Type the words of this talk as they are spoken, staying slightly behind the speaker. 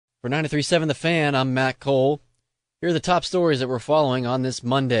For 93.7 The Fan, I'm Matt Cole. Here are the top stories that we're following on this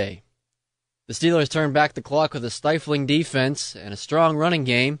Monday. The Steelers turned back the clock with a stifling defense and a strong running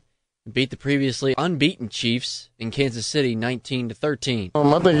game and beat the previously unbeaten Chiefs in Kansas City 19-13.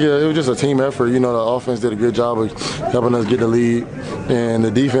 I think it was just a team effort. The offense did a good job of helping us get the lead. And the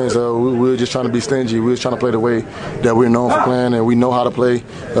defense, we were just trying to be stingy. We were trying to play the way that we're known for playing, and we know how to play.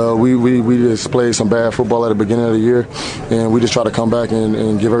 We just played some bad football at the beginning of the year, and we just try to come back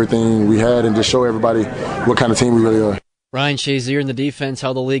and give everything we had and just show everybody what kind of team we really are. Ryan Shazier in the defense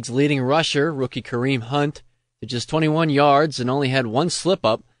held the league's leading rusher, rookie Kareem Hunt, to just 21 yards and only had one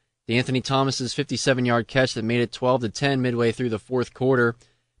slip-up, to Anthony Thomas's 57-yard catch that made it 12-10 midway through the fourth quarter.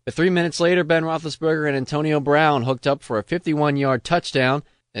 But 3 minutes later, Ben Roethlisberger and Antonio Brown hooked up for a 51-yard touchdown,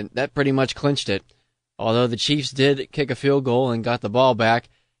 and that pretty much clinched it. Although the Chiefs did kick a field goal and got the ball back,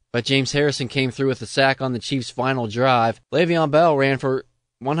 but James Harrison came through with a sack on the Chiefs' final drive. Le'Veon Bell ran for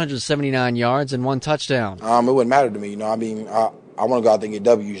 179 yards and one touchdown. It wouldn't matter to me. I want to go out there and get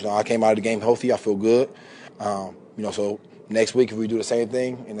W's. I came out of the game healthy. I feel good. So next week, if we do the same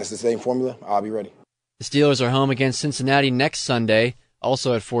thing and it's the same formula, I'll be ready. The Steelers are home against Cincinnati next Sunday,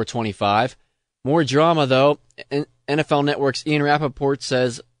 also at 4:25. More drama, though. NFL Network's Ian Rappaport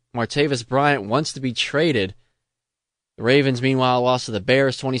says Martavis Bryant wants to be traded. The Ravens, meanwhile, lost to the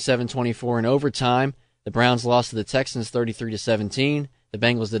Bears 27-24 in overtime. The Browns lost to the Texans 33-17. The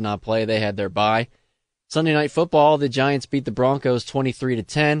Bengals did not play. They had their bye. Sunday Night Football, the Giants beat the Broncos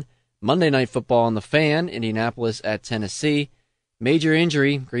 23-10. Monday Night Football on the Fan, Indianapolis at Tennessee. Major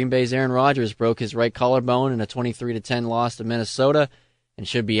injury, Green Bay's Aaron Rodgers broke his right collarbone in a 23-10 loss to Minnesota and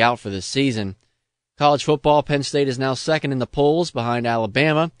should be out for this season. College football, Penn State is now second in the polls behind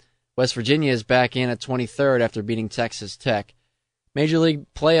Alabama. West Virginia is back in at 23rd after beating Texas Tech. Major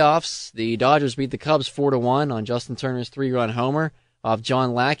League playoffs, the Dodgers beat the Cubs 4-1 on Justin Turner's 3-run homer off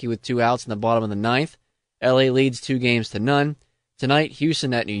John Lackey with 2 outs in the bottom of the ninth. LA leads 2-0. Tonight,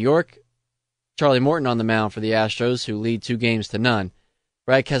 Houston at New York. Charlie Morton on the mound for the Astros, who lead 2-0.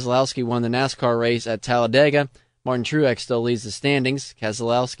 Brad Keselowski won the NASCAR race at Talladega. Martin Truex still leads the standings.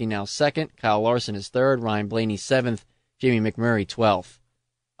 Keselowski now second. Kyle Larson is third. Ryan Blaney seventh. Jamie McMurray 12th.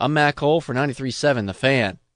 I'm Matt Cole for 93.7 The Fan.